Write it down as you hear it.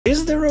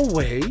is there a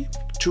way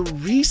to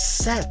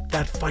reset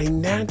that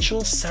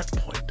financial set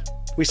point?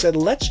 We said,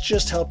 let's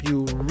just help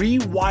you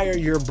rewire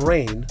your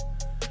brain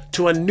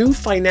to a new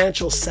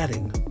financial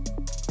setting.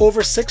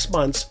 Over 6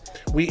 months,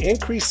 we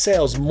increased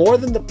sales more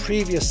than the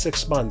previous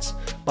 6 months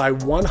by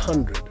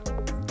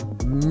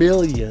 $100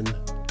 million.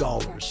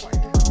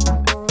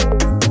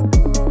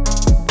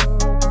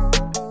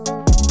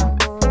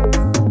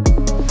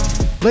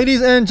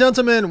 Ladies and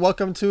gentlemen,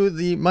 welcome to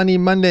the Money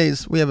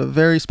Mondays. We have a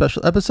very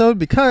special episode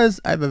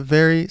because I have a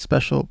very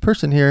special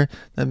person here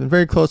that I've been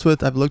very close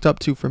with. I've looked up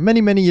to for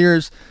many, many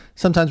years.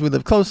 Sometimes we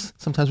live close,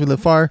 sometimes we live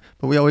far,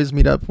 but we always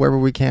meet up wherever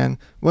we can,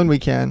 when we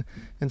can.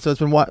 And so it's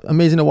been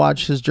amazing to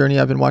watch his journey.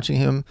 I've been watching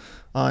him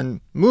on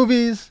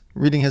movies,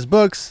 reading his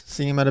books,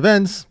 seeing him at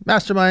events,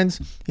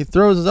 masterminds. He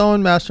throws his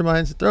own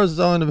masterminds, he throws his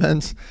own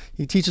events.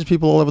 He teaches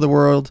people all over the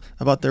world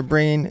about their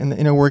brain and the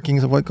inner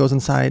workings of what goes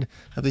inside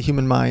of the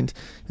human mind.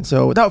 And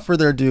so without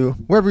further ado,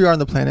 wherever you are on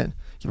the planet,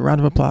 give a round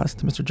of applause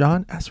to Mr.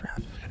 John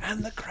Assaraf.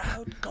 And the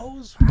crowd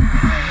goes,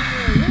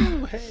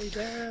 oh, hey,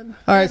 Dan.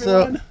 All right,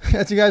 so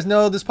as you guys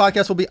know, this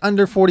podcast will be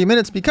under 40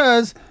 minutes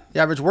because the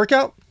average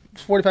workout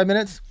is 45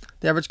 minutes.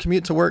 The average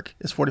commute to work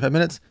is 45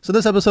 minutes. So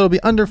this episode will be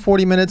under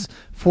 40 minutes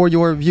for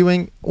your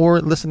viewing or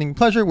listening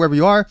pleasure, wherever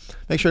you are.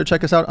 Make sure to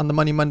check us out on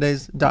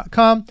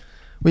themoneymondays.com.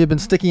 We have been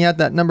sticking at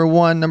that number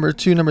 1, number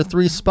 2, number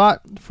 3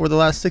 spot for the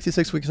last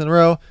 66 weeks in a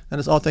row. And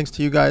it's all thanks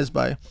to you guys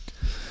by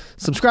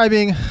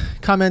subscribing,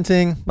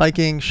 commenting,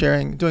 liking,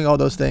 sharing, doing all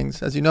those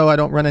things. As you know, I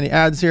don't run any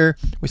ads here.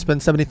 We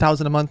spend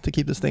 $70,000 a month to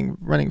keep this thing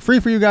running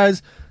free for you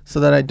guys so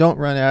that I don't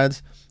run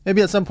ads.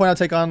 Maybe at some point I'll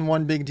take on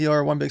one big deal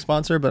or one big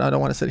sponsor, but I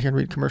don't want to sit here and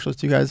read commercials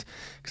to you guys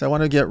because I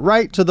want to get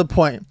right to the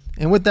point.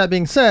 And with that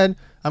being said,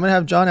 I'm going to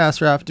have John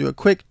Assaraf do a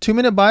quick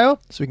 2-minute bio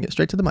so we can get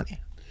straight to the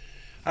money.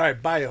 All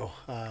right, bio.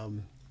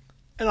 An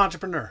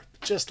entrepreneur,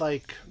 just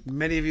like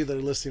many of you that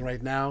are listening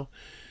right now.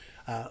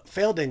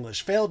 Failed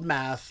English, failed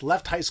math,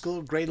 left high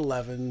school, grade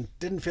 11,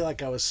 didn't feel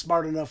like I was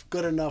smart enough,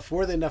 good enough,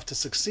 worthy enough to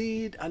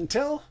succeed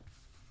until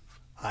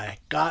I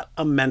got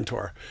a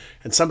mentor.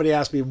 And somebody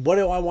asked me, what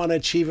do I want to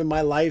achieve in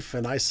my life?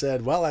 And I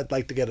said, well, I'd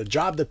like to get a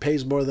job that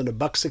pays more than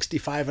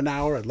 $1.65 an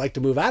hour. I'd like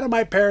to move out of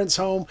my parents'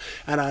 home,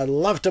 and I'd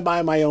love to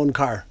buy my own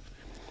car.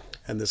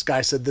 And this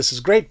guy said, this is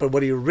great, but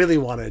what do you really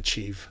want to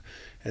achieve?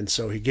 And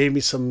so he gave me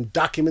some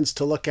documents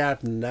to look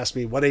at and asked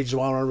me, what age do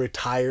I want to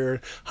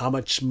retire? How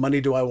much money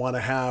do I want to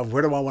have?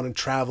 Where do I want to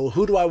travel?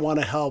 Who do I want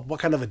to help?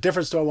 What kind of a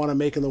difference do I want to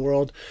make in the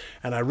world?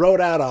 And I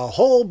wrote out a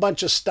whole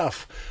bunch of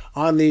stuff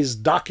on these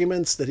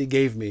documents that he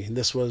gave me. And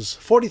this was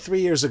 43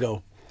 years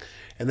ago.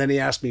 And then he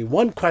asked me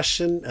one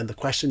question, and the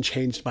question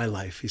changed my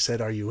life. He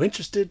said, are you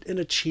interested in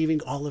achieving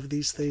all of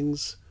these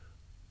things?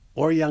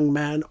 Or, young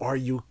man, are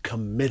you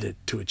committed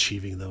to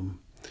achieving them?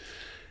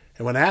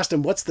 And when I asked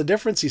him, what's the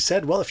difference? He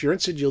said, well, if you're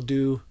interested, you'll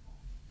do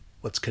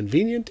what's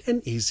convenient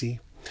and easy.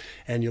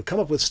 And you'll come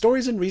up with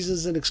stories and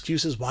reasons and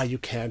excuses why you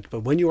can't.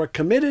 But when you are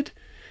committed,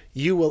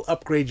 you will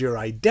upgrade your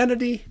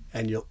identity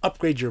and you'll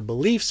upgrade your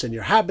beliefs and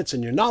your habits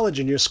and your knowledge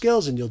and your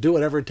skills, and you'll do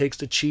whatever it takes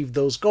to achieve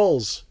those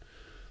goals.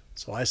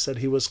 So I said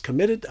he was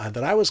committed,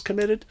 that I was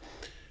committed.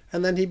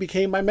 And then he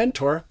became my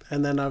mentor.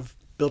 And then I've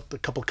built a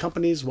couple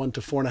companies, 1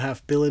 to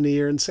 4.5 billion a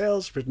year in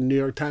sales, written New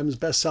York Times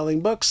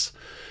best-selling books.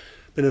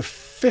 Been in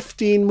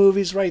 15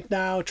 movies right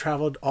now,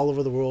 traveled all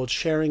over the world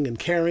sharing and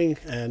caring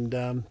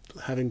and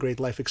having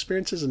great life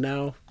experiences, and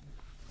now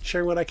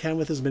sharing what I can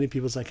with as many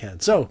people as I can.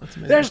 So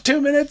there's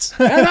 2 minutes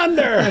and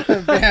under.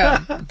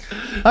 Bam.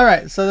 All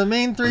right, so the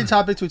main 3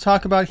 topics we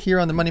talk about here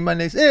on the Money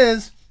Mondays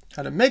is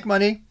how to make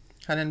money,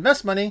 how to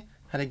invest money,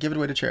 how to give it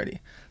away to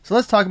charity. So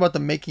let's talk about the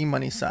making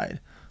money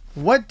side.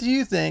 What do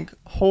you think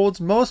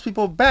holds most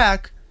people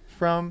back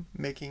from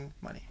making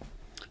money?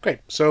 Great.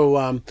 So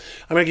I'm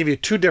going to give you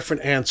 2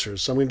 different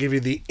answers. So I'm going to give you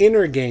the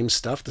inner game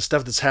stuff, the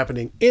stuff that's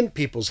happening in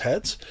people's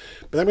heads.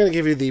 But I'm going to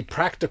give you the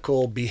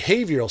practical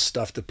behavioral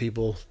stuff that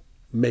people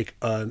make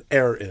an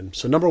error in.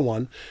 So number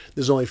 1,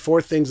 there's only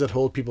 4 things that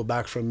hold people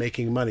back from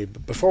making money.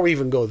 But before we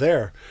even go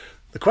there,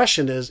 the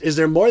question is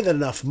there more than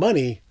enough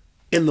money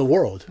in the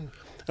world? And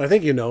I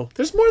think you know,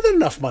 there's more than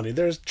enough money.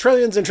 There's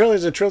trillions and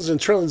trillions and trillions and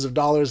trillions of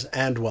dollars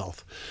and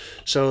wealth.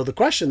 So the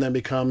question then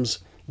becomes,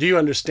 do you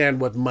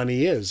understand what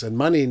money is? And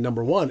money,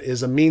 number 1,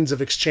 is a means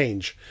of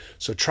exchange.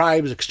 So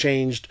tribes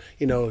exchanged,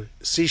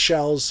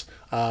 seashells,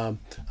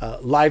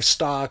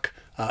 livestock,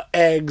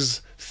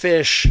 eggs,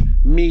 fish,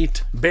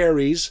 meat,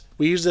 berries.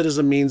 We use it as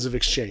a means of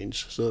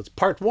exchange. So that's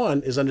part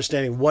 1 is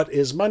understanding what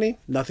is money,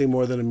 nothing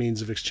more than a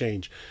means of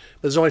exchange.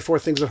 But there's only 4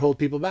 things that hold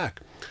people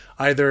back.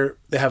 Either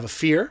they have a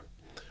fear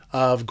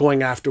of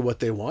going after what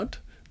they want.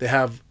 They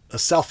have a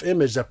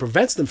self-image that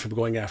prevents them from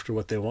going after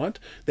what they want.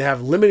 They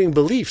have limiting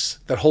beliefs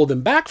that hold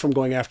them back from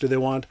going after what they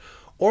want,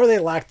 or they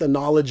lack the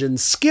knowledge and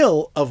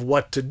skill of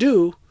what to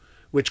do,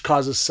 which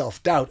causes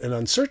self-doubt and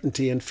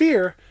uncertainty and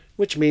fear,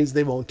 which means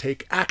they won't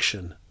take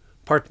action.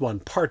 Part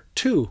 1. Part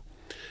 2,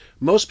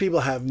 most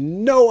people have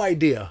no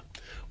idea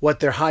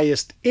what their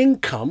highest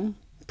income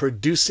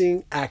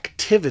producing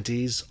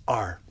activities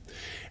are.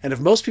 And if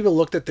most people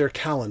looked at their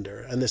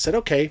calendar and they said,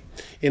 okay,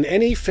 in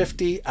any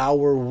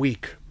 50-hour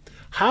week,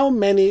 how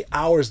many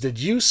hours did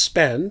you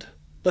spend,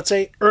 let's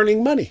say,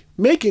 earning money,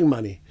 making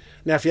money?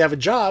 Now, if you have a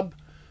job,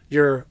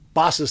 your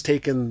boss is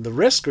taking the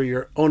risk, or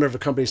your owner of a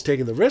company is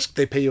taking the risk.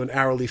 They pay you an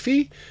hourly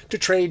fee to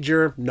trade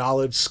your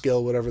knowledge,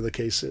 skill, whatever the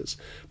case is.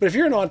 But if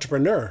you're an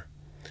entrepreneur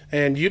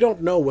and you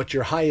don't know what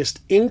your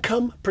highest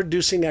income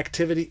producing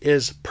activity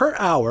is per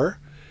hour,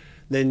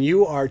 then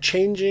you are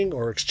changing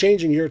or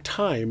exchanging your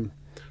time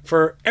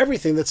for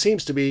everything that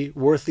seems to be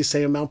worth the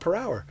same amount per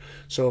hour.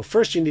 So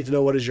first, you need to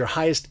know what is your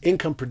highest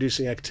income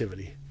producing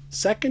activity.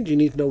 Second, you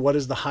need to know what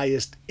is the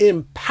highest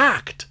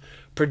impact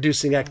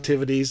producing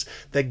activities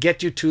that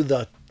get you to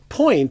the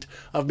point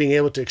of being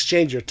able to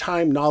exchange your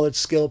time, knowledge,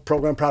 skill,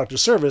 program, product, or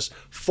service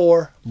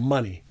for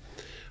money.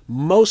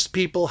 Most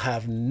people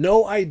have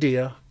no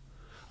idea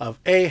of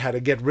A, how to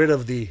get rid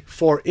of the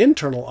 4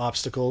 internal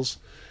obstacles,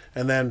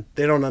 and then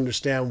they don't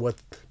understand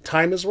what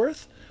time is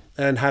worth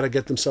and how to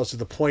get themselves to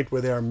the point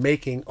where they are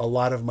making a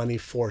lot of money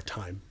for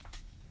time.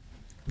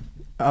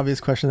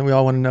 Obvious question that we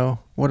all want to know.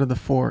 What are the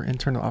 4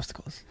 internal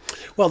obstacles?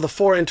 Well, the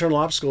 4 internal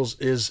obstacles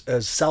is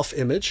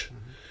self-image,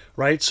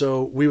 right?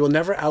 So we will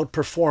never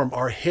outperform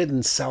our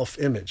hidden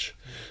self-image.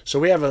 So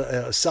we have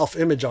a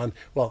self-image on,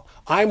 well,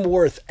 I'm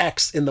worth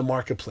X in the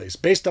marketplace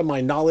based on my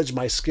knowledge,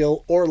 my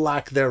skill, or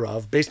lack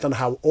thereof, based on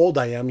how old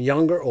I am,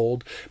 young or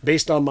old,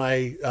 based on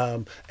my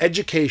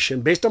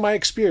education, based on my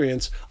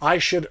experience, I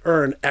should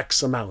earn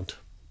X amount.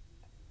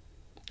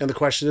 And the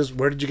question is,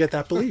 where did you get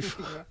that belief?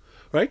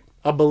 Right?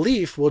 A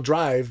belief will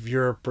drive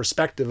your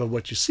perspective of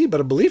what you see,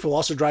 but a belief will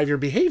also drive your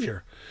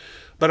behavior.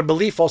 But a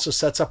belief also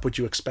sets up what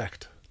you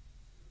expect.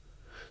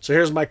 So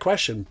here's my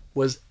question.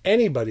 Was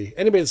anybody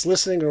that's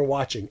listening or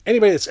watching,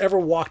 anybody that's ever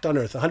walked on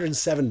Earth,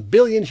 107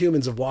 billion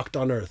humans have walked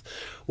on Earth,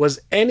 was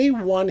any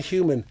one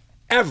human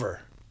ever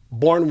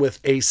born with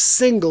a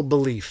single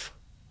belief?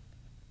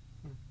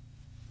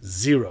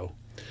 0.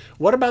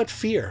 What about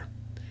fear?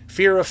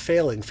 Fear of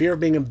failing, fear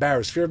of being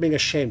embarrassed, fear of being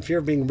ashamed, fear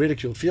of being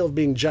ridiculed, fear of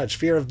being judged,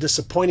 fear of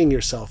disappointing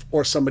yourself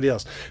or somebody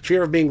else,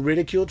 fear of being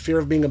ridiculed, fear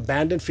of being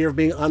abandoned, fear of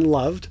being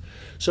unloved.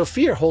 So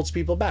fear holds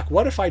people back.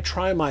 What if I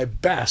try my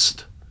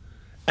best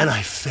and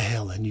I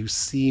fail and you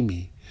see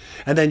me?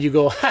 And then you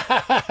go, ha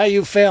ha ha,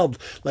 you failed,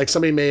 like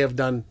somebody may have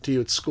done to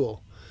you at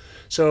school.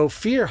 So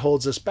fear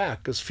holds us back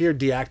because fear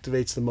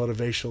deactivates the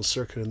motivational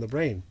circuit in the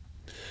brain.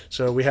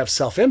 So we have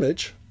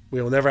self-image.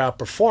 We will never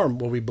outperform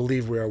what we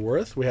believe we are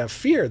worth. We have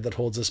fear that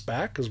holds us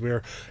back because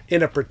we're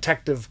in a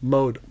protective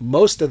mode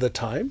most of the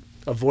time,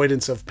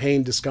 avoidance of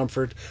pain,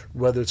 discomfort,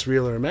 whether it's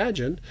real or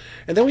imagined.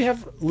 And then we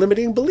have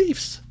limiting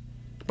beliefs.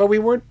 But we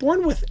weren't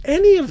born with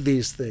any of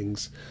these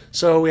things.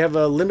 So we have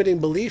a limiting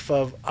belief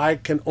of I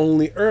can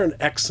only earn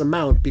X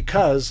amount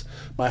because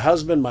my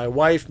husband, my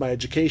wife, my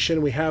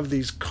education, we have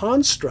these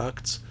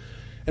constructs.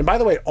 And by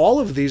the way,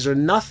 all of these are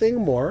nothing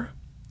more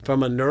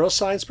from a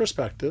neuroscience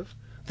perspective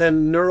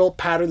than neural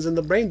patterns in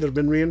the brain that have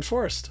been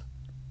reinforced.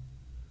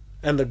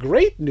 And the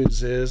great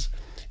news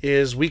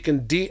is we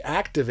can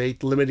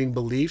deactivate limiting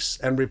beliefs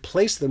and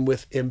replace them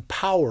with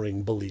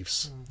empowering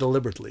beliefs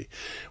deliberately.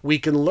 We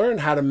can learn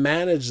how to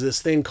manage this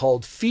thing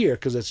called fear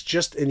because it's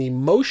just an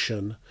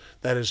emotion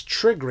that is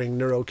triggering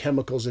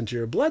neurochemicals into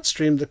your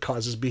bloodstream that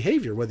causes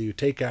behavior, whether you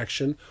take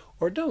action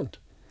or don't.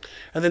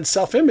 And then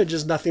self-image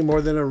is nothing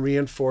more than a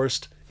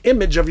reinforced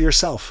image of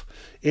yourself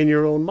in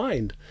your own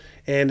mind.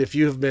 And if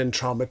you have been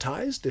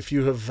traumatized, if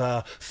you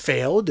have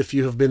failed, if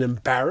you have been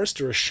embarrassed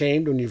or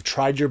ashamed when you've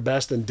tried your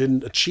best and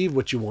didn't achieve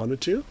what you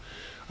wanted to,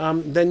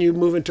 then you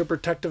move into a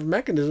protective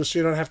mechanism so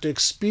you don't have to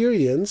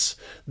experience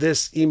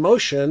this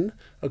emotion,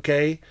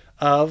 okay,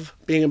 of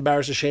being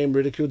embarrassed, ashamed,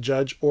 ridiculed,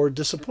 judged, or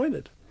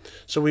disappointed.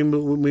 So we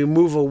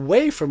move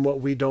away from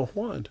what we don't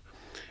want.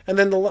 And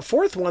then the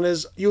 4th one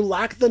is you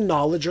lack the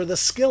knowledge or the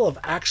skill of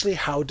actually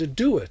how to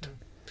do it.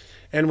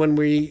 And when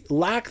we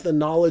lack the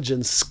knowledge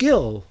and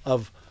skill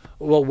of,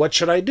 well, what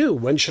should I do?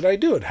 When should I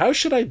do it? How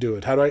should I do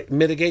it? How do I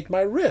mitigate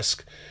my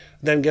risk?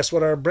 Then guess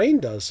what our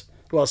brain does?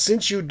 Well,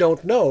 since you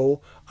don't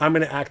know, I'm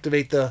going to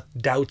activate the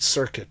doubt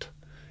circuit.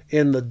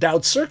 In the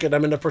doubt circuit,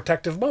 I'm in a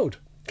protective mode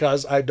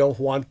because I don't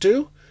want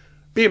to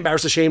be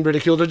embarrassed, ashamed,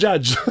 ridiculed, or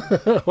judged,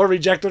 or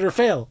rejected or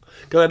fail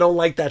because I don't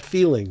like that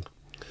feeling.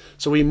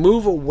 So we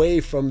move away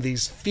from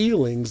these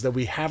feelings that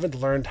we haven't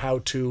learned how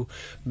to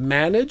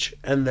manage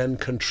and then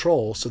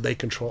control so they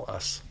control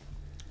us.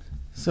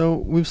 So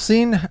we've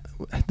seen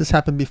this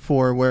happen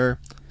before where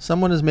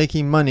someone is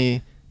making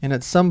money and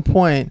at some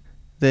point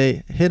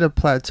they hit a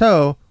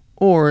plateau,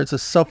 or it's a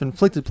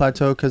self-inflicted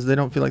plateau because they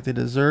don't feel like they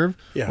deserve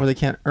or they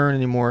can't earn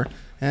anymore.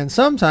 And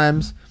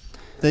sometimes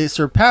they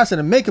surpass it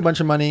and make a bunch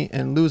of money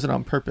and lose it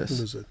on purpose.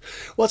 Lose it.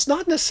 Well, it's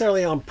not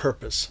necessarily on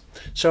purpose.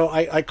 So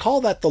I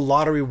call that the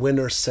lottery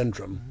winner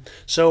syndrome.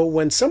 So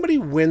when somebody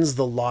wins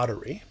the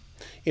lottery,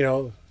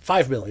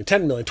 5 million,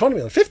 10 million, 20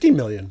 million, 50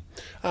 million.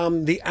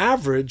 The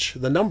average,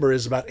 the number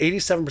is about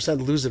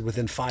 87% lose it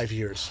within 5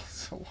 years.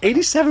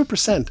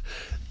 87%.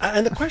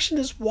 And the question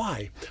is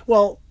why?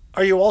 Well,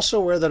 are you also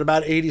aware that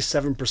about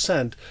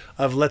 87%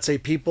 of, let's say,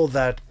 people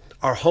that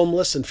are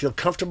homeless and feel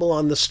comfortable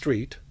on the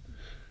street,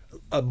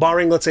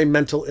 barring, let's say,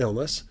 mental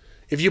illness.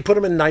 If you put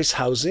them in nice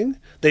housing,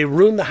 they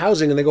ruin the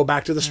housing and they go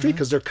back to the street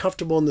because they're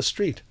comfortable in the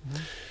street.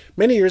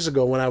 Many years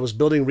ago, when I was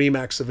building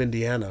RE/MAX of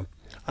Indiana,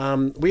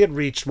 we had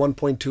reached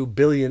 1.2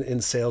 billion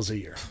in sales a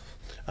year.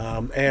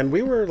 And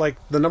we were like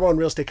the #1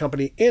 real estate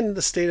company in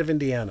the state of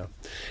Indiana.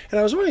 And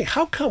I was wondering,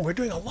 how come we're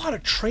doing a lot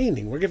of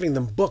training? We're giving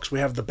them books. We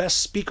have the best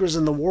speakers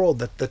in the world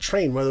that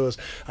train, whether it was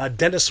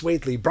Dennis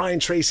Waitley, Brian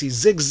Tracy,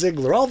 Zig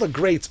Ziglar, all the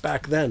greats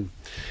back then.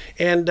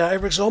 And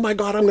everybody said, oh my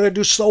God, I'm going to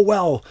do so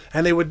well.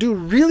 And they would do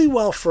really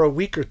well for a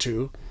week or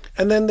two.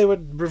 And then they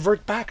would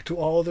revert back to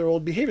all their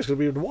old behaviors because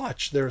we would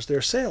watch their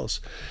sales.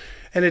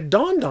 And it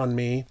dawned on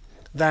me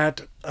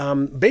that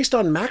based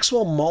on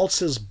Maxwell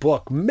Maltz's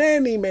book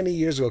many, many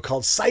years ago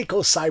called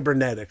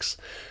Psycho-Cybernetics,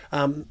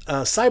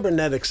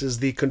 cybernetics is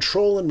the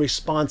control and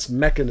response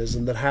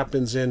mechanism that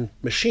happens in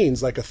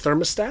machines like a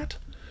thermostat.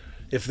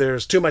 If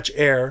there's too much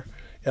air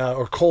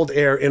or cold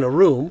air in a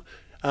room,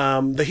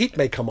 the heat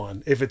may come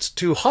on. If it's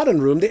too hot in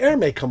a room, the air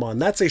may come on.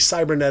 That's a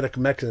cybernetic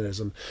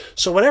mechanism.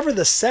 So whatever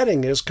the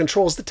setting is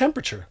controls the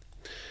temperature.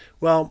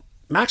 Well,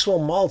 Maxwell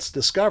Maltz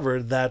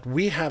discovered that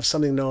we have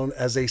something known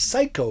as a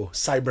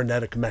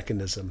psycho-cybernetic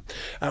mechanism.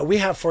 We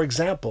have, for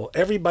example,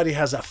 everybody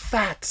has a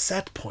fat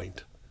set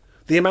point,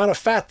 the amount of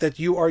fat that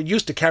you are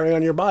used to carrying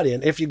on your body.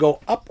 And if you go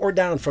up or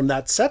down from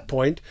that set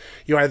point,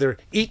 you either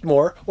eat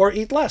more or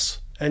eat less,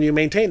 and you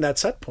maintain that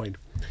set point.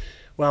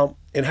 Well,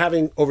 in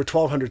having over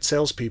 1,200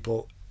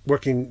 salespeople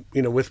working,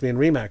 with me in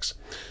RE/MAX,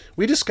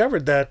 we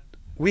discovered that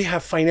we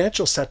have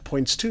financial set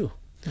points too.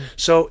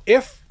 So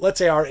if, let's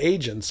say, our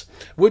agents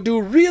would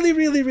do really,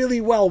 really, really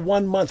well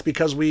 1 month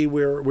because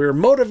we're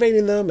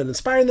motivating them and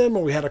inspiring them,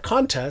 and we had a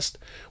contest,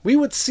 we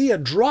would see a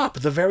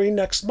drop the very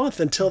next month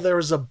until there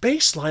was a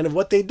baseline of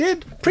what they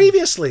did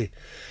previously.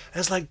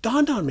 And it's like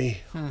dawned on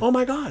me, oh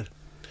my God,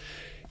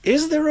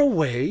 is there a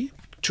way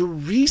to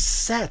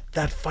reset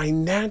that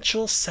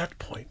financial set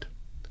point?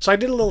 So I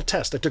did a little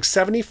test. I took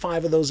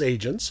 75 of those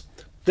agents.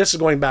 This is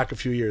going back a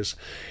few years.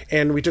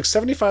 And we took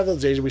 75 of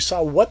those agents. We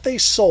saw what they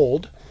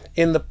sold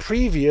in the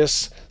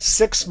previous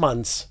 6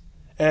 months,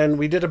 and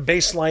we did a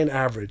baseline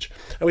average.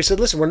 And we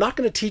said, listen, we're not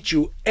going to teach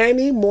you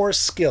any more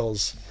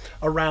skills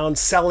around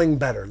selling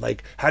better,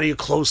 like how do you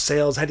close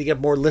sales, how do you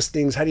get more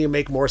listings, how do you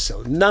make more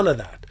sales, none of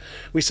that.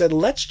 We said,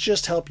 let's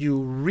just help you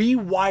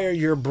rewire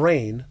your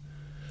brain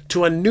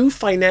to a new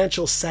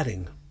financial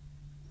setting.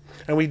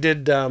 And we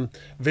did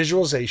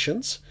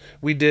visualizations.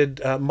 We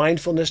did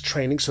mindfulness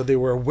training, so they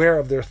were aware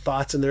of their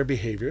thoughts and their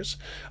behaviors.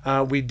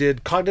 We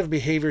did cognitive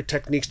behavior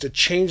techniques to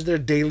change their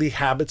daily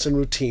habits and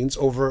routines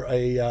over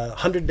a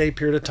 100-day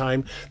period of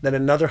time, then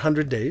another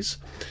 100 days.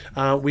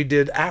 We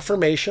did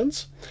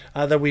affirmations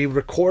that we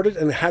recorded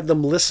and had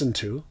them listen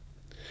to.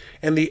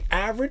 And the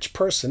average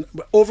person,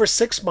 over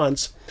 6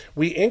 months,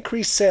 we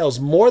increased sales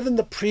more than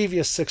the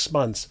previous 6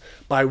 months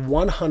by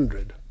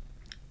 $100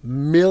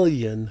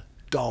 million.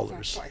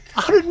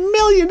 $100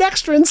 million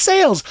extra in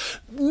sales.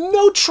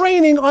 No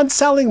training on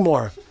selling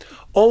more,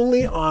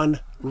 only on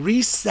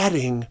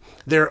resetting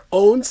their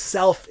own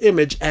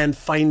self-image and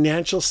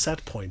financial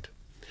set point.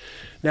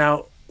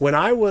 Now, when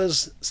I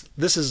was,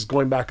 this is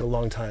going back a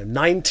long time,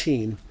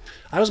 19,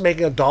 I was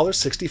making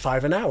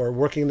 $1.65 an hour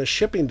working in the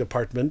shipping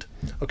department,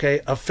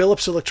 of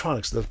Philips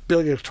Electronics, the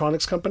big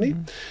electronics company.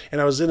 And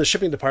I was in the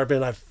shipping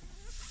department, and I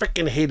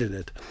freaking hated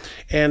it.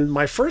 And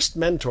my first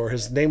mentor,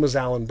 his name was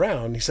Alan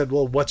Brown, he said,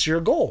 well, what's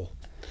your goal?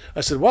 I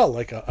said, well,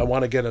 I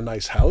want to get a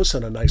nice house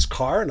and a nice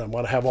car, and I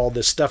want to have all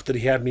this stuff that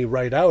he had me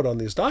write out on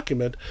this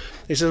document.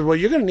 He said, well,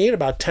 you're going to need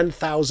about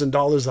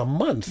 $10,000 a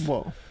month.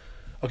 Whoa.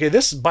 Okay,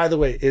 this, by the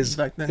way, is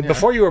then,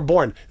 before you were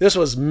born. This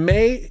was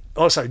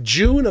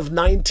June of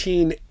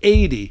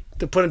 1980,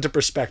 to put into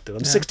perspective.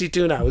 I'm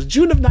 62 now. It was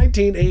June of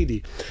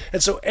 1980.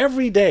 And so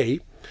every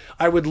day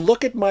I would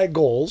look at my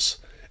goals,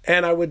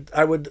 and I would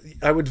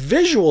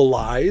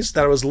visualize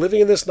that I was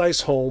living in this nice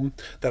home,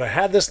 that I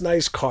had this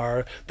nice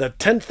car, that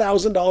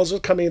 $10,000 was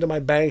coming into my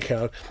bank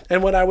account.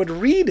 And when I would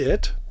read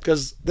it,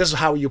 because this is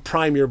how you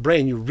prime your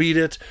brain, you read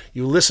it,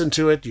 you listen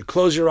to it, you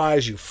close your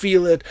eyes, you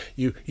feel it,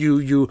 you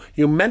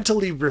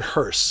mentally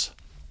rehearse.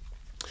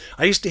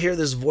 I used to hear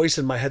this voice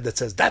in my head that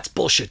says, that's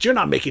bullshit, you're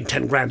not making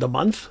 10 grand a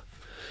month.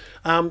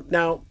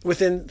 Now,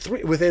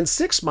 within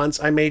 6 months,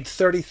 I made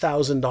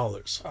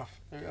 $30,000. Oh.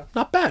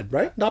 Not bad,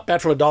 right? Not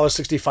bad from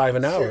 $1.65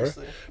 an hour.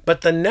 Seriously.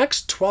 But the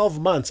next 12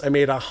 months, I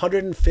made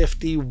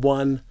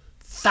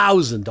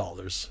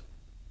 $151,000.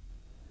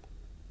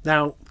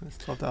 Now,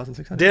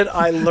 did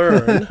I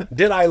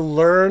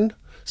learn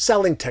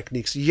selling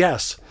techniques?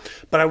 Yes.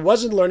 But I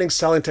wasn't learning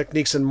selling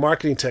techniques and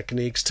marketing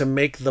techniques to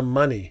make the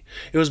money.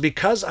 It was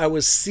because I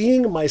was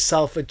seeing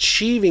myself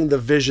achieving the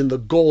vision, the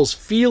goals,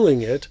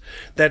 feeling it,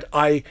 that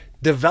I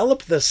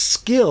developed the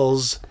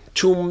skills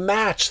to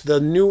match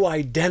the new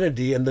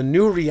identity and the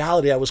new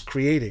reality I was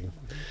creating.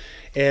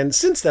 And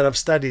since then, I've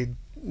studied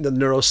the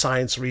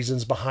neuroscience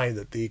reasons behind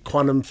it, the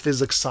quantum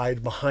physics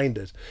side behind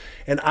it.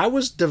 And I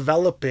was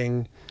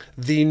developing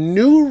the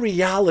new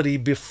reality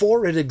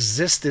before it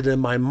existed in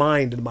my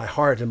mind, in my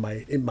heart, in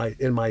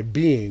my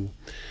being.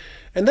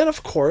 And then,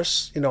 of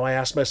course, I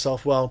asked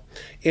myself, well,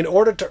 in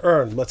order to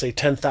earn, let's say,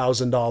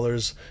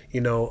 $10,000,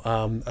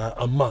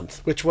 a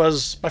month, which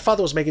was, my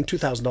father was making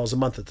 $2,000 a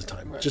month at the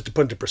time, right, just to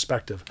put into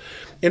perspective.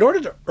 In order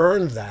to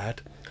earn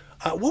that,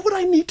 what would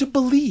I need to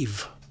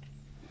believe?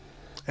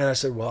 And I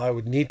said, well, I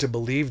would need to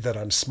believe that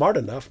I'm smart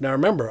enough. Now,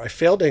 remember, I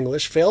failed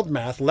English, failed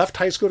math, left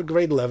high school to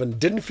grade 11,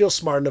 didn't feel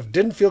smart enough,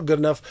 didn't feel good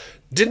enough,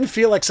 didn't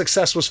feel like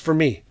success was for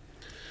me.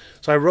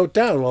 So I wrote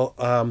down, well,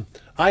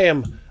 I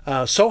am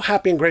so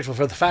happy and grateful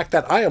for the fact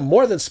that I am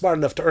more than smart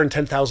enough to earn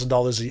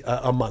 $10,000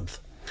 a month.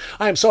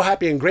 I am so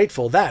happy and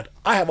grateful that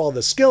I have all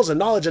the skills and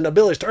knowledge and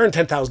abilities to earn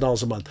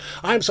 $10,000 a month.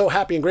 I am so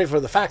happy and grateful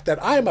for the fact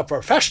that I am a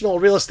professional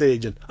real estate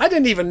agent. I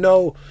didn't even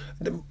know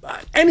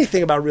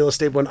anything about real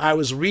estate when I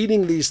was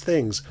reading these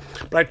things.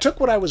 But I took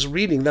what I was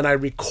reading, then I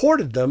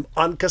recorded them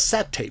on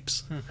cassette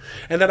tapes.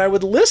 And then I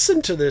would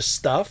listen to this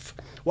stuff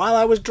while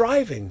I was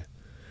driving.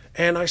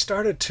 And I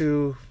started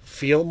to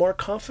feel more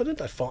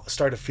confident. I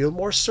started to feel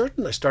more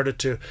certain. I started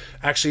to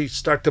actually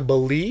start to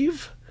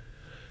believe.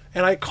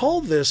 And I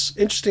call this,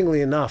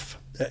 interestingly enough,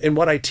 in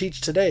what I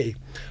teach today,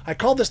 I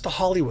call this the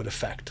Hollywood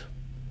effect.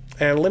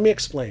 And let me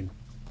explain.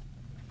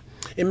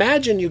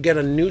 Imagine you get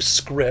a new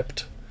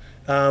script,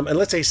 and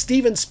let's say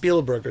Steven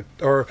Spielberg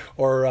or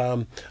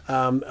a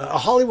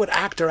Hollywood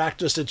actor,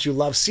 actress that you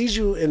love sees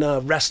you in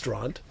a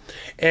restaurant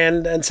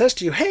and says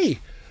to you, hey,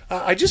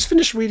 I just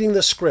finished reading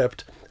the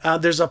script.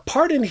 There's a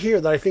part in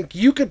here that I think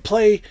you could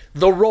play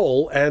the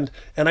role, and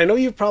I know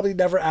you've probably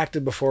never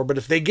acted before, but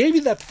if they gave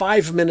you that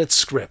 5-minute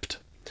script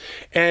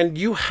and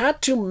you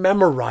had to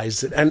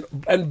memorize it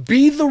and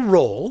be the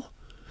role,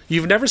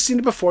 you've never seen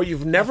it before,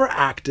 you've never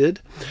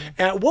acted,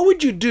 and what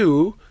would you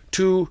do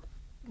to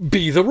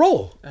be the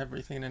role?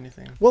 Everything and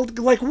anything. Well,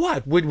 like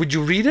what? Would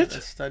you read it?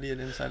 Study it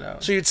inside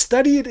out. So you'd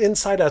study it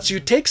inside out. So you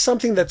take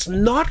something that's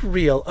not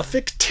real, a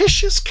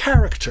fictitious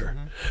character,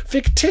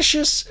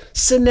 fictitious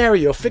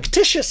scenario,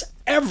 fictitious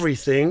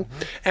everything,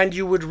 and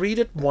you would read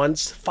it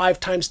once, 5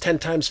 times, 10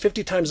 times,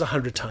 50 times,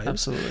 100 times.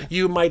 Absolutely.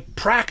 You might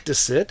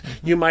practice it.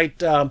 You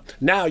might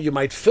now you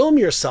might film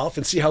yourself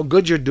and see how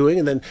good you're doing,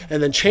 and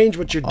then change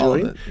what you're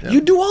doing. All of it, yeah.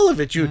 You do all of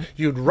it.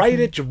 You'd write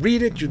it, you'd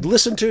read it, you'd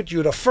listen to it,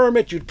 you'd affirm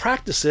it, you'd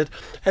practice it,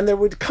 and there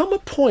would come a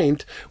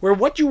point where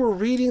what you were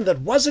reading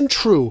that wasn't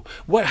true,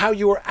 how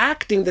you were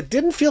acting that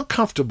didn't feel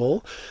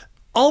comfortable,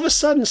 all of a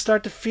sudden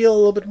start to feel a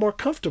little bit more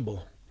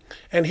comfortable.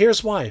 And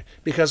here's why.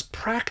 Because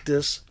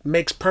practice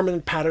makes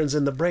permanent patterns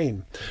in the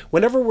brain.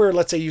 Whenever we're,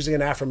 let's say, using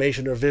an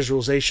affirmation or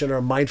visualization or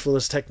a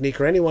mindfulness technique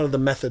or any one of the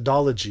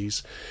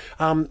methodologies,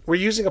 we're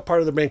using a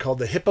part of the brain called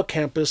the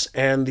hippocampus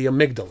and the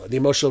amygdala, the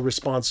emotional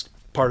response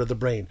part of the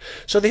brain.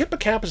 So the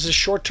hippocampus is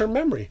short-term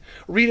memory.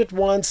 Read it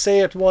once, say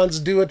it once,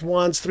 do it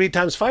once, 3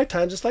 times, 5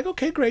 times. It's like,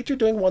 okay, great, you're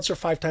doing once or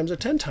 5 times or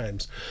 10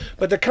 times.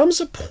 But there comes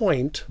a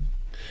point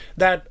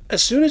that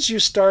as soon as you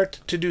start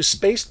to do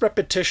spaced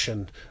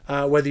repetition,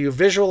 whether you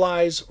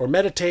visualize or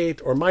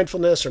meditate or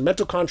mindfulness or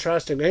mental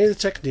contrasting, any of the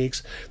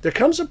techniques, there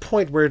comes a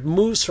point where it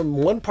moves from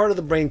one part of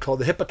the brain called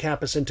the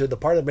hippocampus into the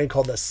part of the brain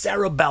called the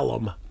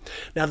cerebellum.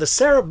 Now the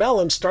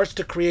cerebellum starts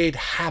to create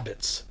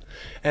habits.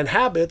 And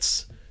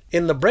habits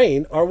in the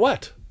brain are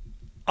what?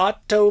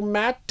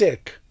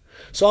 Automatic.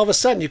 So all of a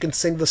sudden you can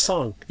sing the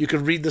song, you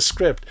can read the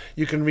script,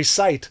 you can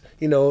recite,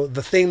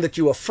 the thing that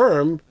you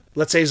affirm,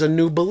 let's say, is a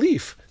new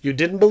belief. You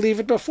didn't believe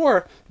it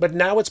before, but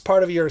now it's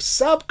part of your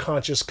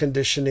subconscious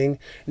conditioning.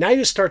 Now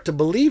you start to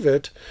believe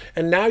it,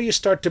 and now you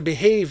start to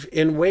behave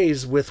in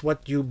ways with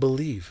what you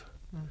believe.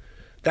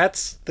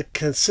 That's the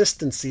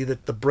consistency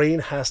that the brain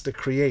has to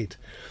create.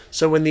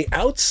 So when the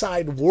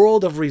outside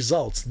world of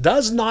results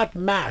does not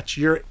match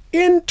your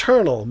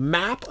internal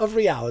map of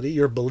reality,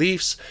 your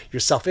beliefs, your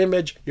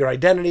self-image, your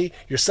identity,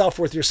 your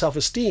self-worth, your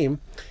self-esteem,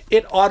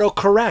 it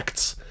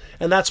auto-corrects.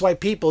 And that's why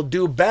people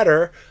do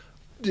better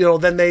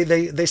then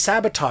they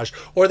sabotage,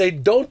 or they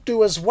don't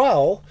do as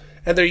well,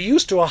 and they're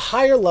used to a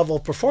higher level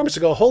of performance.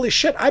 They go, holy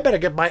shit, I better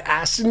get my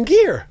ass in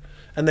gear.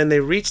 And then they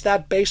reach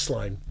that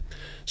baseline.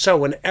 So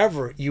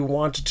whenever you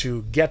want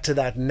to get to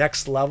that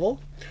next level,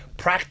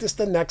 practice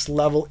the next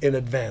level in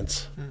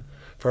advance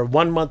for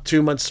 1 month,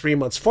 2 months, 3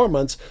 months, 4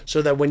 months,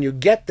 so that when you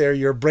get there,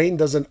 your brain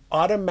doesn't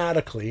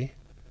automatically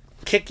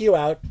kick you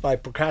out by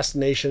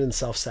procrastination and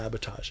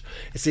self-sabotage.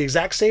 It's the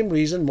exact same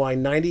reason why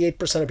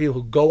 98% of people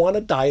who go on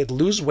a diet,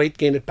 lose weight,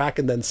 gain it back,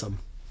 and then some.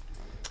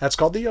 That's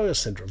called the yo-yo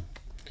syndrome.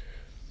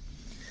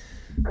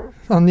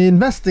 On the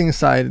investing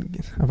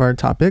side of our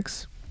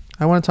topics,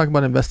 I want to talk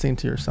about investing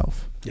to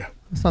yourself. Yeah.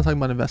 Let's not talk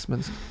about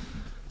investments.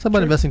 Let's talk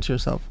about investing to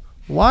yourself.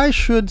 Why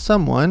should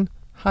someone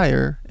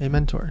hire a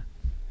mentor?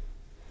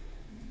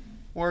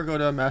 Or go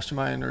to a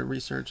mastermind or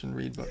research and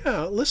read books?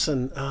 Yeah,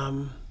 listen,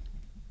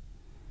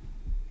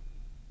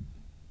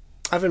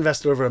 I've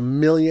invested over $1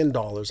 million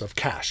of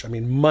cash,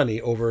 money,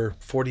 over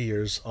 40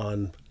 years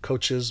on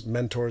coaches,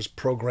 mentors,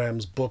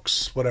 programs,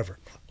 books, whatever,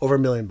 over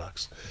 $1 million.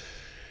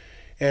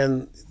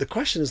 And the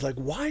question is like,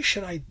 why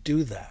should I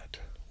do that?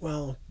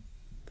 Well,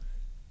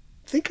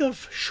 think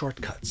of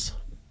shortcuts.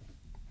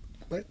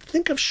 Right?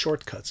 Think of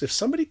shortcuts. If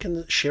somebody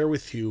can share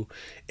with you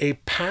a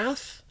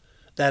path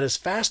that is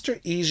faster,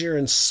 easier,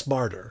 and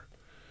smarter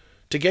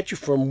to get you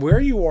from where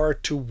you are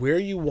to where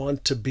you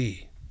want to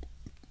be,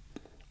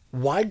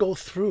 why go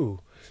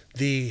through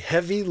the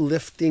heavy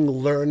lifting,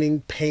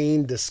 learning,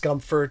 pain,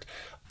 discomfort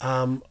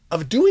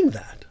of doing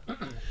that?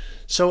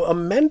 So a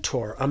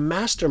mentor, a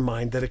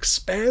mastermind that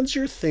expands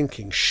your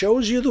thinking,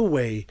 shows you the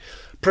way,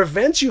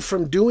 prevents you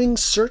from doing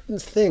certain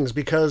things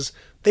because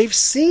they've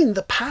seen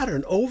the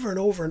pattern over and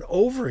over and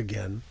over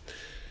again.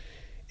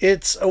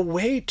 It's a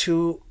way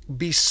to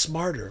be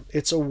smarter.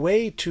 It's a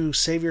way to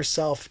save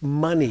yourself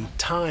money,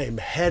 time,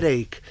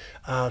 headache,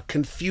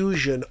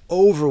 confusion,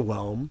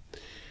 overwhelm.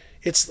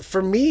 It's,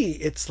 for me,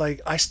 it's like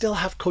I still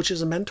have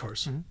coaches and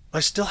mentors. Mm-hmm.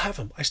 I still have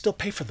them. I still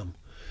pay for them.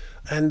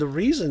 And the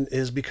reason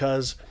is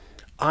because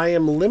I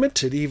am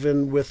limited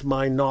even with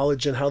my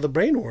knowledge and how the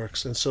brain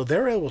works. And so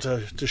they're able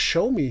to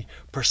show me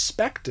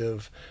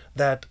perspective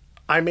that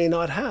I may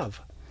not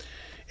have.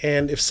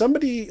 And if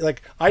somebody,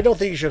 like, I don't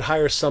think you should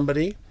hire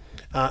somebody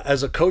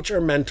as a coach or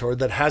mentor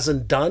that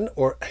hasn't done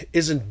or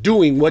isn't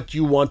doing what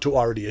you want to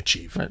already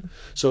achieve. Right.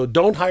 So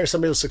don't hire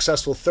somebody who was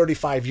successful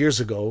 35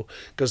 years ago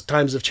because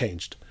times have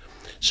changed.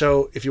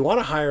 So if you want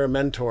to hire a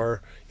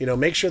mentor,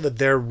 make sure that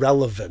they're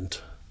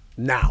relevant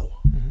now.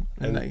 Mm-hmm.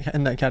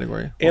 In that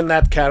category. In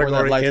that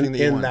category,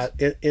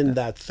 in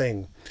that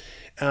thing.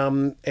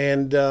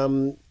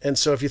 And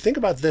so if you think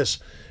about this,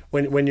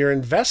 when you're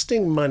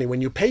investing money,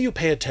 when you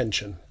pay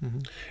attention. Mm-hmm.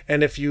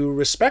 And if you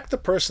respect the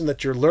person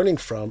that you're learning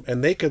from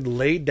and they could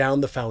lay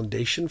down the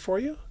foundation for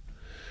you,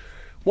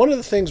 one of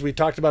the things we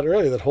talked about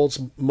earlier that holds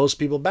most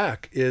people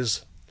back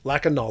is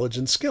lack of knowledge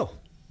and skill.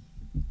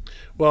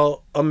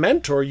 Well, a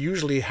mentor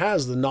usually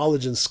has the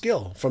knowledge and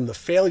skill from the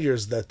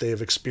failures that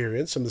they've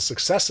experienced, from the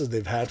successes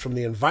they've had, from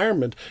the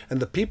environment and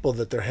the people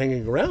that they're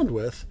hanging around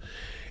with.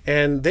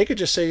 And they could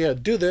just say, yeah,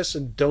 do this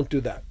and don't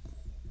do that.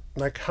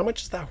 Like, how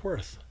much is that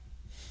worth?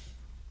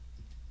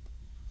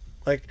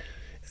 Like,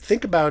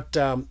 think about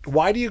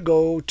why do you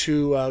go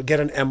to get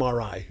an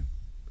MRI?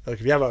 Like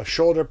if you have a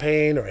shoulder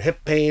pain or a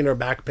hip pain or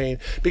back pain,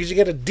 because you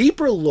get a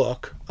deeper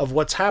look of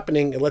what's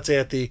happening, let's say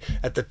at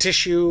the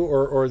tissue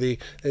or the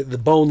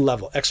bone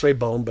level, X-ray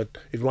bone. But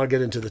if you want to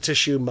get into the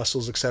tissue,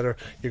 muscles, etc.,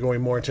 you're going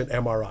more into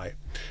an MRI.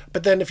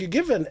 But then if you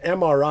give an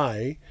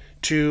MRI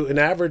to an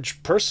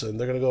average person,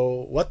 they're going to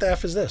go, "What the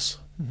F is this?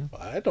 Mm-hmm.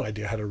 I had no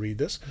idea how to read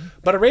this." Mm-hmm.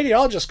 But a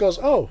radiologist goes,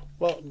 "Oh,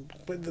 well,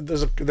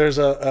 there's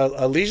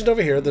a lesion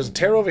over here, there's a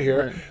tear over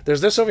here, right.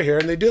 There's this over here,"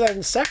 and they do that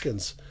in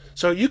seconds.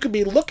 So you could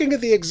be looking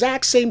at the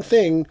exact same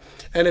thing,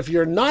 and if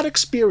you're not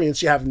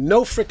experienced, you have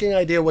no freaking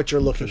idea what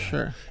you're looking at.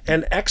 Sure.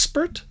 An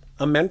expert,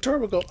 a mentor,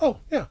 will go, "Oh,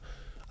 yeah,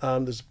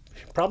 there's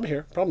a problem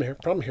here, problem here,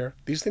 problem here.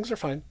 These things are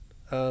fine.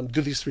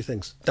 Do these 3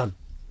 things. Done."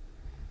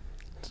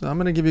 So I'm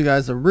going to give you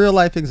guys a real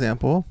life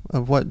example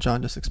of what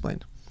John just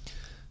explained.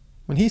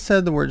 When he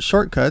said the word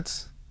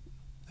shortcuts,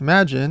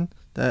 imagine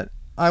that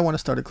I want to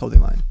start a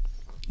clothing line,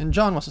 and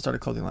John wants to start a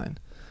clothing line.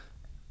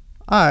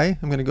 I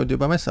am going to go do it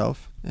by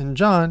myself, and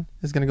John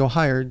is going to go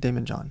hire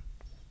Damon John.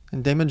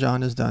 And Damon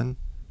John has done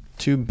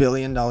 $2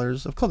 billion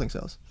of clothing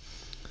sales.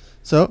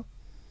 So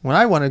when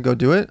I want to go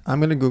do it, I'm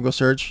going to Google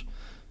search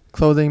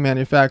clothing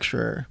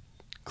manufacturer,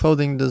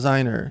 clothing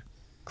designer,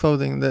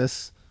 clothing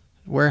this,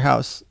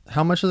 warehouse.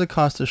 How much does it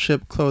cost to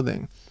ship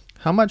clothing?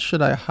 How much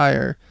should I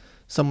hire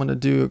someone to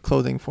do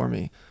clothing for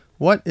me?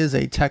 What is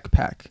a tech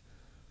pack?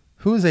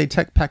 Who's a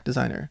tech pack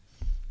designer?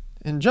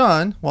 And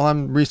John, while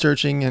I'm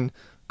researching and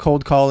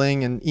cold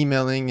calling and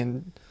emailing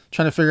and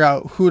trying to figure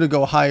out who to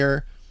go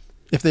hire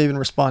if they even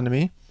respond to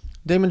me,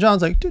 Damon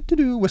John's like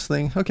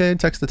whistling. Okay,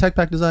 text the tech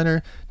pack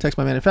designer, text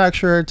my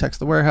manufacturer, text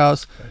the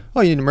warehouse. Okay.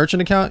 Oh, you need a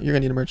merchant account? You're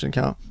gonna need a merchant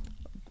account.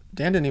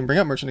 Dan didn't even bring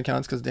up merchant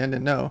accounts because Dan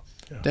didn't know.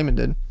 Yeah. Damon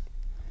did.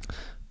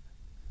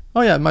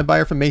 Oh yeah, my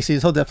buyer from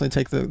Macy's, he'll definitely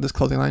take this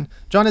clothing line.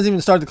 John hasn't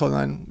even started the clothing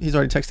line. He's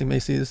already texting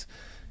Macy's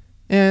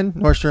and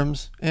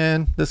Nordstrom's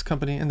and this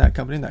company and that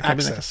company and that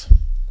company. Access.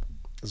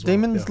 Well,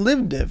 Damon's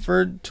lived it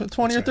for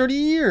 20 or 30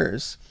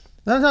 years.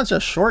 That's not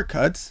just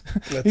shortcuts.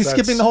 He's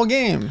skipping the whole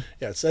game.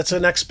 Yes, that's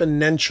an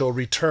exponential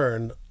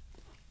return.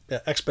 Yeah,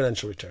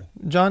 exponential return.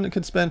 John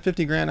could spend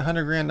 50 grand,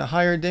 100 grand to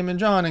hire Damon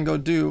John and go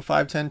do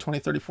 5, 10, 20,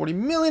 30, 40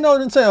 million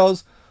dollars in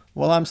sales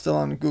while I'm still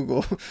on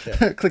Google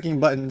clicking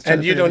buttons.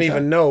 And you don't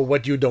even know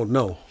what you don't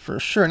know. For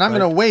sure. And I'm going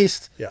to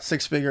waste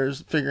 6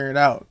 figures figuring it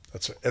out.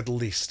 That's right. At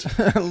least.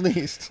 At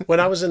least. When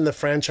I was in the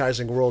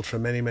franchising world for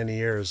many, many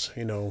years,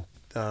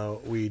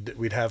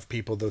 we'd have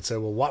people that would say,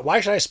 "Well, why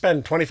should I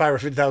spend $25,000 or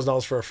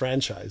 $50,000 for a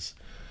franchise?"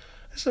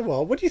 I said,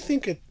 "Well, what do you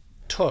think it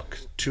took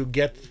to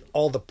get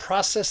all the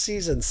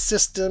processes and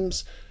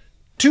systems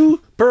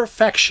to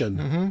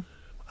perfection?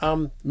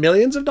 Mm-hmm.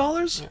 Millions of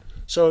dollars? Yeah.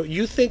 So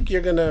you think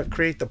you're going to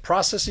create the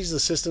processes, the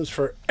systems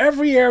for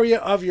every area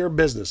of your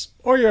business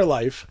or your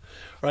life,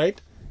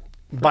 right?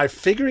 By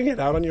figuring it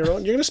out on your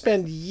own, you're going to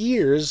spend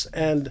years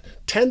and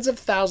tens of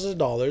thousands of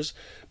dollars,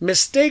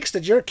 mistakes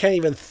that you can't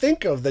even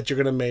think of that you're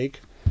going to make,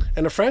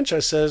 And a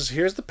franchise says,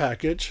 here's the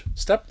package.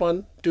 Step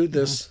 1, do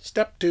this.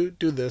 Step 2,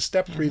 do this.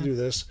 Step 3, do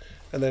this.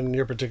 And then in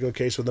your particular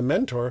case with a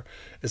mentor,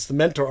 it's the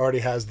mentor already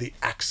has the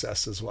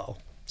access as well.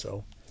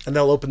 So, and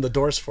they'll open the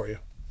doors for you.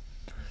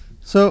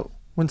 So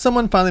when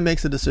someone finally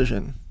makes a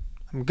decision,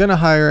 I'm going to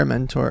hire a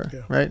mentor,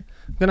 right?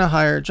 I'm going to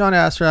hire John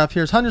Assaraf.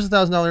 Here's hundreds of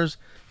 $1,000s.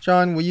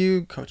 John, will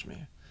you coach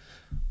me?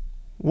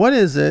 What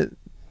is it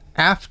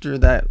after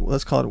that,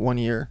 let's call it 1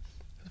 year,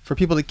 for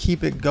people to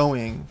keep it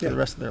going for the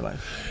rest of their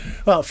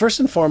life? Well, first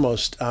and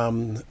foremost,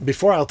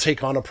 before I'll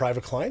take on a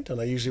private client, and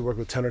I usually work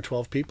with 10 or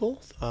 12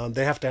 people,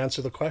 they have to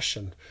answer the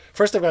question.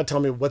 First, they've got to tell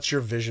me, what's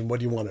your vision? What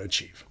do you want to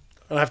achieve?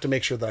 I have to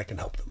make sure that I can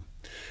help them.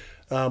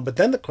 But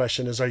then the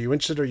question is, are you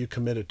interested or are you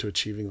committed to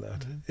achieving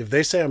that? If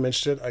they say I'm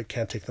interested, I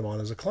can't take them on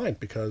as a client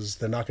because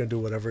they're not going to do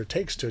whatever it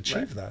takes to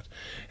achieve that.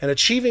 And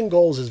achieving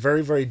goals is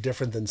very, very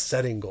different than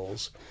setting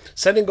goals.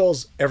 Setting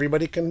goals,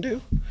 everybody can do.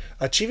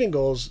 Achieving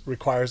goals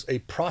requires a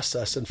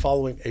process and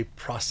following a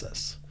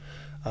process.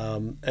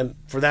 And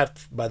for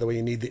that, by the way,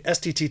 you need the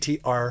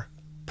STTTR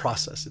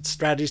process. It's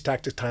strategies,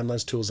 tactics,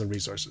 timelines, tools, and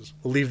resources.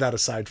 We'll leave that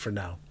aside for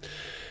now.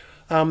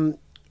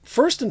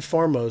 First and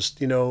foremost,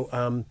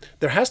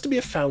 there has to be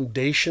a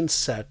foundation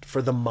set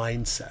for the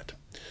mindset.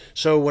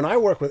 So when I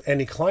work with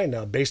any client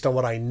now, based on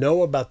what I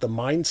know about the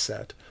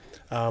mindset,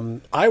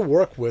 I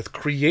work with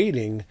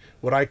creating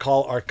what I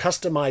call our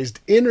customized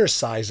inner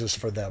sizes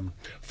for them,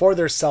 for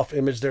their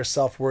self-image, their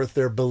self-worth,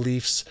 their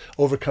beliefs,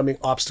 overcoming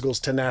obstacles,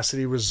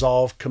 tenacity,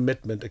 resolve,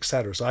 commitment,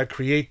 etc. So I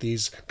create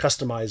these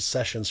customized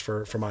sessions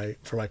for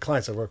my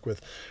clients. I work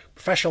with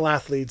professional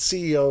athletes,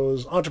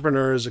 CEOs,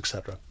 entrepreneurs,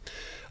 etc.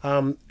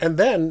 And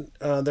then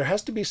there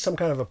has to be some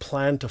kind of a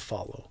plan to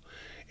follow.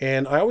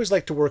 And I always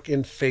like to work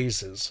in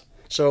phases.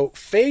 So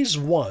phase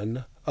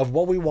 1 of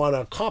what we want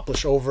to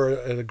accomplish over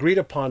an agreed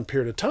upon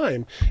period of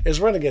time is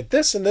we're going to get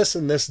this and this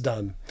and this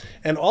done.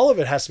 And all of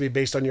it has to be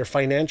based on your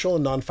financial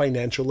and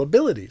non-financial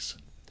abilities.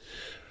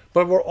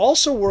 But we're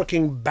also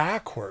working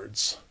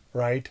backwards,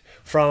 right?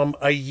 From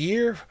a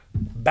year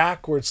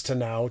backwards to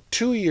now,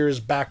 2 years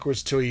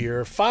backwards to a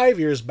year, 5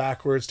 years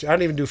backwards to, I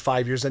don't even do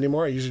 5 years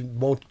anymore. I usually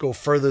won't go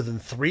further than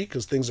 3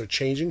 because things are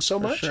changing so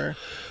much. Sure.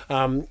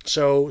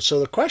 So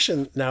the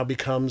question now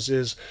becomes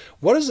is,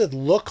 what does it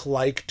look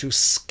like to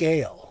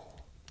scale?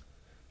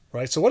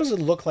 Right? So what does it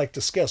look like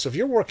to scale? So if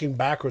you're working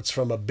backwards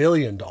from $1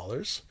 billion,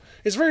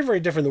 it's very, very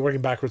different than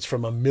working backwards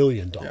from $1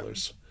 million,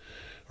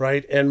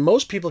 right? And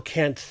most people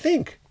can't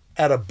think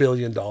at $1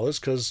 billion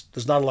because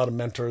there's not a lot of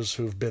mentors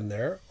who've been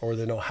there or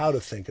they know how to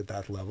think at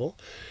that level.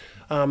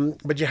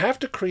 But you have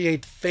to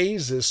create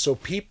phases so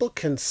people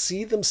can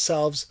see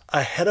themselves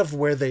ahead of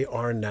where they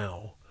are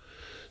now.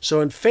 So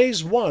in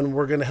phase 1,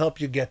 we're going to help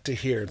you get to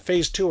here. In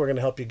phase 2, we're going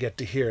to help you get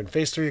to here. In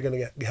phase 3, you're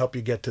going to help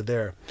you get to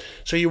there.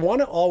 So you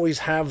want to always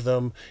have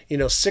them,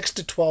 6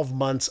 to 12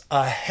 months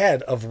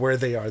ahead of where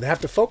they are. They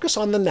have to focus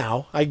on the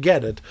now. I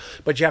get it.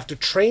 But you have to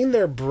train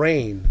their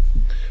brain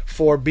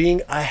for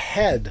being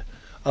ahead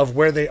of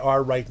where they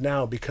are right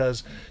now,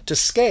 because to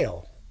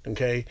scale,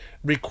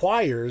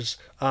 requires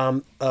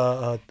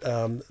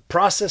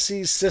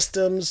processes,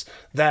 systems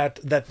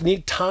that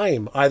need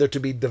time either to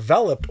be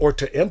developed or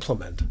to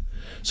implement.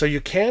 So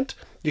you can't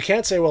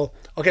say, well,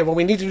 okay, what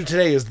we need to do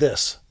today is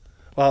this.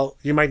 Well,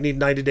 you might need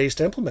 90 days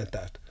to implement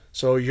that.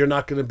 So you're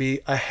not going to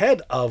be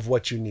ahead of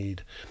what you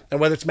need. And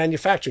whether it's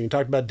manufacturing, you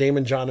talked about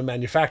Damon John and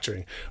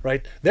manufacturing,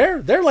 right?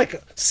 They're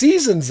like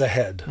seasons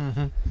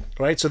ahead,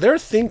 right? So they're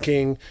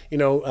thinking,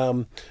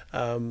 Jim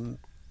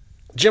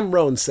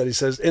Rohn said, he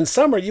says, in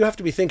summer, you have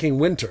to be thinking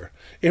winter.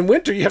 In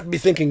winter, you have to be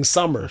thinking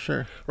summer,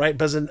 right?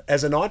 But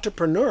as an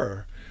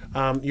entrepreneur,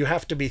 you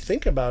have to be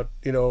thinking about,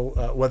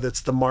 whether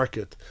it's the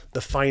market,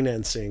 the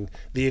financing,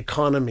 the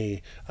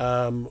economy,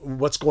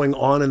 what's going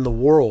on in the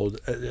world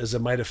as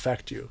it might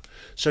affect you.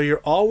 So you're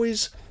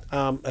always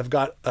have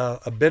got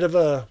a bit of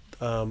a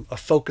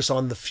focus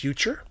on the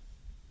future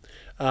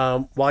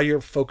while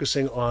you're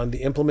focusing on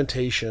the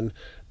implementation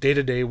day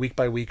to day, week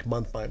by week,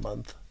 month by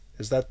month.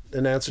 Is that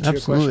an answer to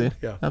your question?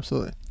 Yeah,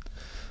 absolutely.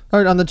 All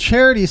right. On the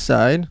charity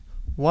side,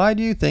 why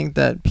do you think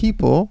that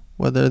people,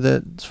 whether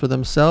that's for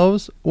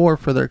themselves or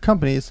for their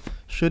companies,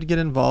 should get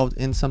involved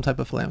in some type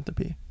of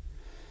philanthropy?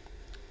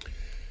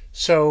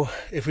 So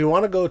if we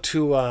want to go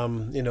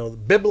to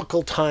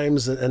biblical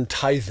times and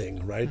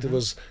tithing, right? It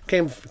was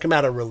came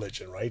out of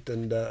religion, right?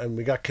 And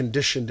we got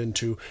conditioned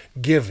into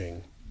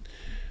giving.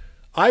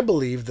 I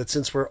believe that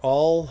since we're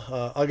all,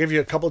 I'll give you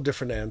a couple of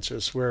different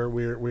answers.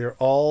 We're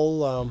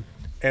all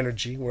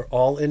energy. We're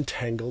all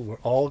entangled. We're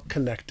all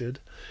connected,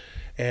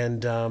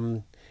 and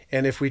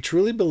if we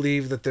truly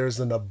believe that there's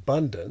an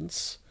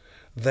abundance,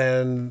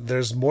 then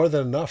there's more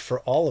than enough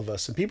for all of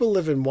us. And people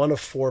live in one of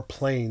 4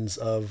 planes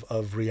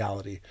of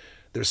reality.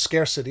 There's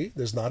scarcity,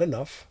 there's not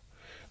enough.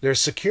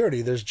 There's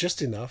security, there's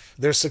just enough.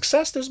 There's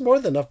success, there's more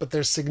than enough. But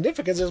there's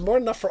significance, there's more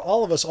than enough for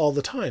all of us all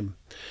the time.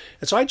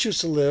 And so I choose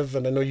to live,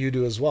 and I know you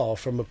do as well,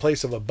 from a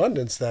place of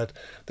abundance that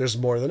there's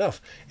more than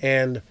enough.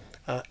 And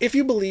if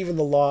you believe in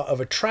the law of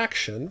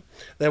attraction,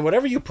 then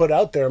whatever you put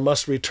out there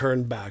must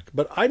return back.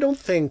 But I don't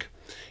think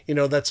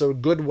that's a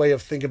good way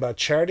of thinking about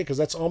charity, because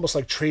that's almost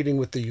like trading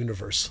with the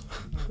universe,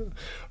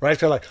 right?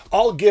 It's kind of like,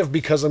 I'll give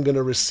because I'm going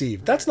to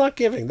receive. That's not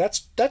giving.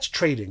 That's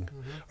trading,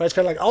 right? It's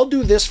kind of like, I'll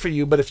do this for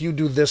you, but if you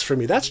do this for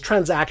me, that's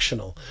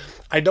transactional.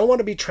 I don't want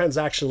to be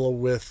transactional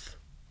with,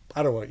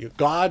 I don't want you,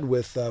 God,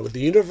 with the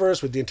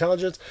universe, with the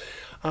intelligence.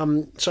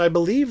 So I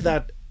believe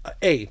that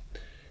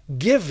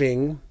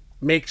giving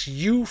makes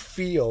you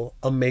feel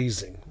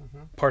amazing.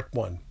 Part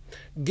one.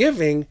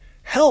 Giving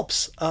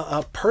helps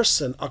a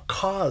person, a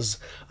cause,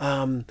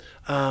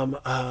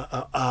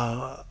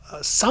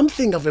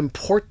 something of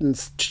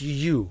importance to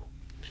you.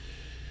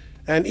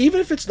 And even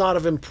if it's not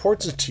of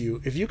importance to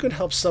you, if you can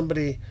help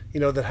somebody,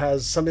 that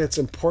has something that's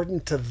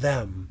important to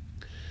them,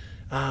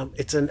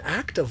 it's an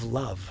act of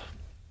love,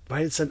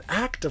 right? It's an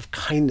act of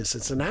kindness.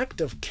 It's an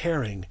act of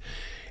caring.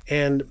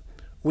 And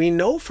we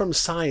know from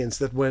science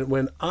that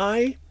when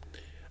I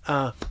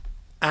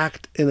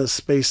act in a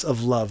space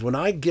of love, when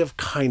I give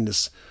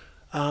kindness,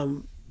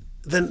 then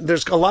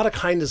there's a lot of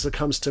kindness that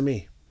comes to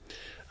me.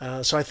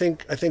 So I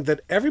think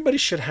that everybody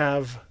should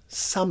have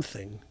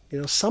something,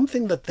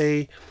 something that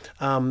they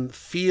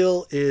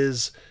feel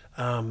is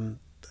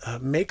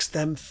makes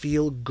them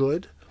feel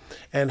good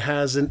and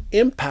has an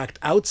impact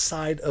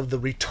outside of the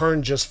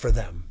return just for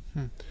them.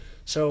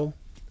 So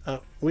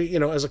we,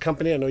 as a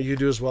company, I know you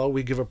do as well,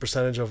 we give a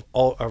percentage of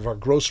all of our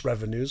gross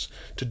revenues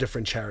to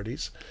different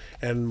charities.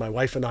 And my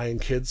wife and I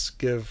and kids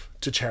give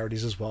to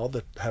charities as well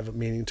that have a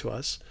meaning to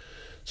us.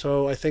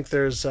 So I think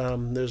there's 10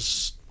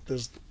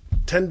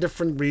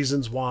 different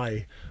reasons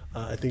why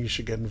I think you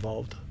should get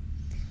involved.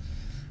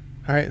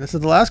 All right, this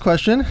is the last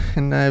question,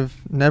 and I've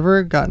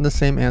never gotten the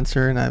same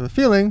answer, and I have a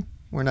feeling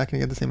we're not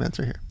going to get the same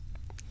answer here.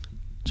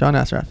 John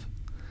Assaraf,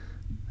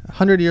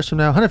 100 years from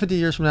now, 150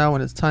 years from now,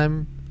 when it's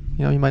time,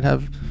 you might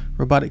have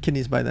robotic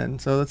kidneys by then.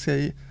 So let's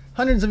say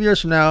hundreds of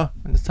years from now,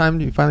 when it's time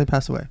you finally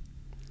pass away,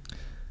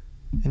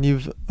 and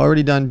you've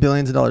already done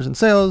billions of dollars in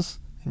sales,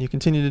 and you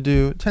continue to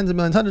do tens of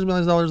millions, hundreds of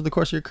millions of dollars over the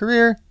course of your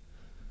career,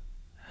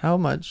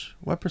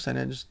 what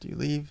percentage do you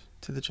leave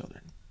to the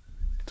children?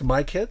 To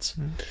my kids?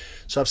 Mm-hmm.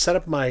 So I've set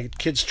up my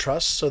kids'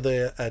 trust, so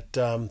they at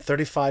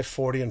 35,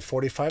 40, and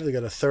 45, they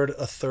get a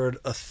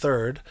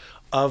third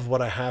of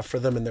what I have for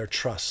them in their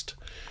trust.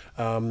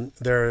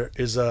 There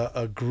is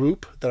a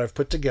group that I've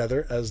put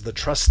together as the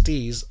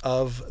trustees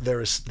of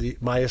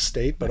my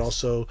estate, but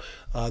also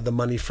the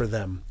money for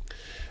them.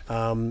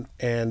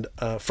 And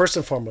first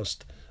and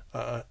foremost,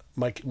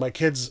 my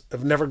kids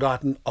have never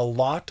gotten a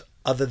lot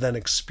other than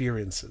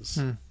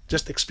experiences.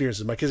 Just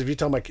experiences. My kids, if you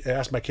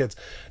ask my kids,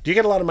 do you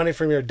get a lot of money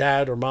from your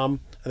dad or mom?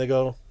 And they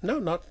go, no,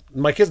 not.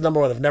 My kids, number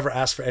one, have never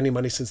asked for any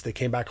money since they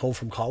came back home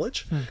from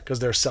college, because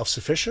they're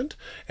self-sufficient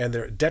and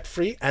they're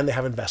debt-free and they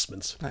have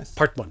investments. Nice.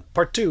 Part one.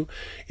 Part two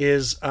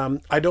is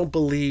I don't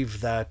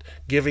believe that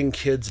giving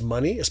kids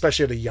money,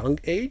 especially at a young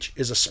age,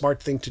 is a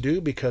smart thing to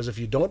do, because if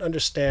you don't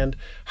understand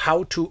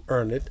how to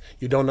earn it,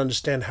 you don't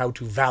understand how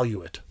to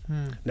value it.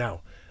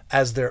 Now,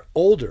 as they're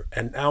older,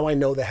 and now I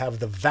know they have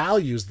the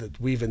values that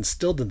we've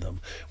instilled in them.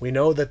 We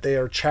know that they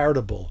are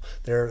charitable,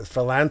 they're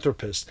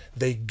philanthropists,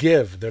 they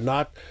give, they're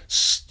not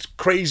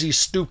crazy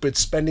stupid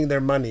spending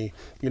their money,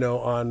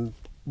 on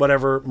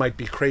whatever might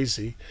be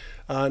crazy.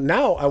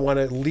 Now I want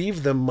to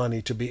leave them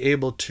money to be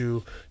able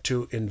to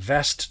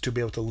invest, to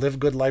be able to live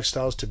good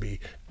lifestyles, to be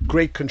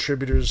great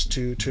contributors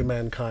to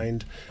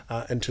mankind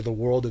and to the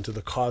world and to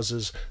the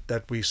causes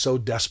that we so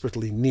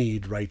desperately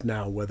need right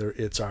now, whether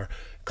it's our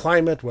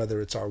climate,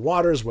 whether it's our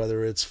waters,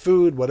 whether it's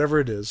food, whatever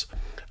it is.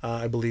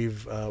 I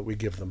believe we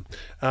give them.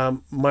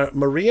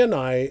 Maria and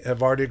I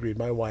have already agreed,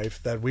 my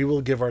wife, that we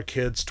will give our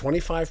kids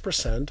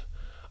 25%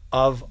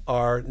 of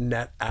our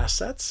net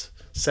assets.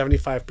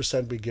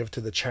 75% we give to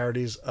the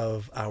charities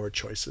of our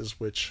choices,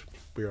 which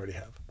we already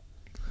have.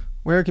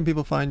 Where can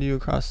people find you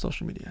across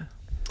social media?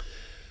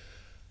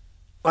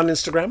 On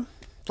Instagram,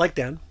 like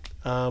Dan.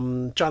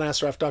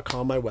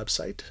 JohnAssaraf.com, my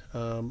website.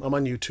 I'm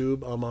on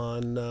YouTube. I'm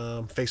on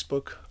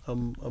Facebook.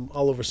 I'm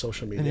all over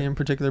social media. Any in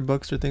particular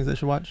books or things I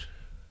should watch?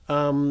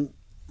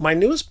 My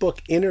newest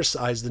book, Inner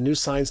Size, The New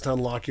Science to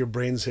Unlock Your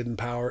Brain's Hidden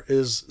Power,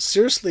 is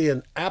seriously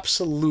an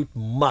absolute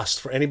must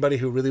for anybody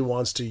who really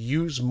wants to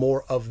use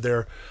more of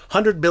their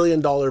 $100 billion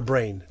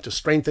brain to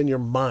strengthen your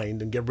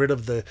mind and get rid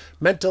of the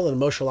mental and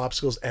emotional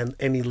obstacles and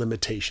any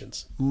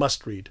limitations.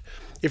 Must read.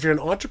 If you're an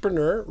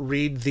entrepreneur,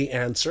 read The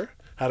Answer,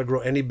 How to Grow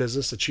Any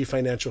Business, Achieve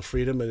Financial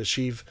Freedom, and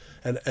Achieve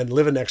and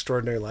Live an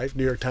Extraordinary Life,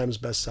 New York Times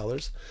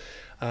bestsellers.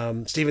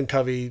 Stephen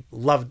Covey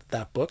loved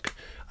that book.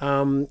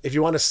 If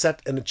you want to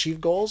set and achieve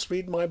goals,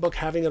 read my book,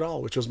 Having It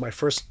All, which was my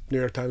first New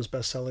York Times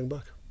best-selling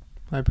book.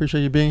 I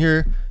appreciate you being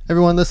here.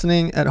 Everyone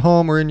listening at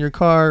home or in your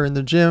car or in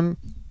the gym,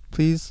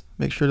 please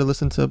make sure to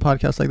listen to a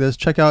podcast like this.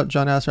 Check out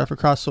John Assaraf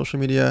across social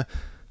media.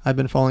 I've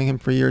been following him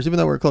for years. Even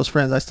though we're close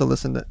friends, I still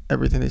listen to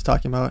everything he's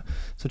talking about.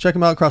 So check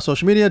him out across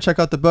social media. Check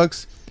out the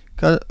books.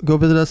 Go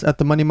visit us at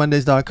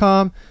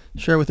themoneymondays.com.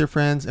 Share with your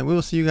friends, and we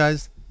will see you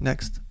guys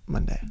next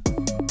Monday.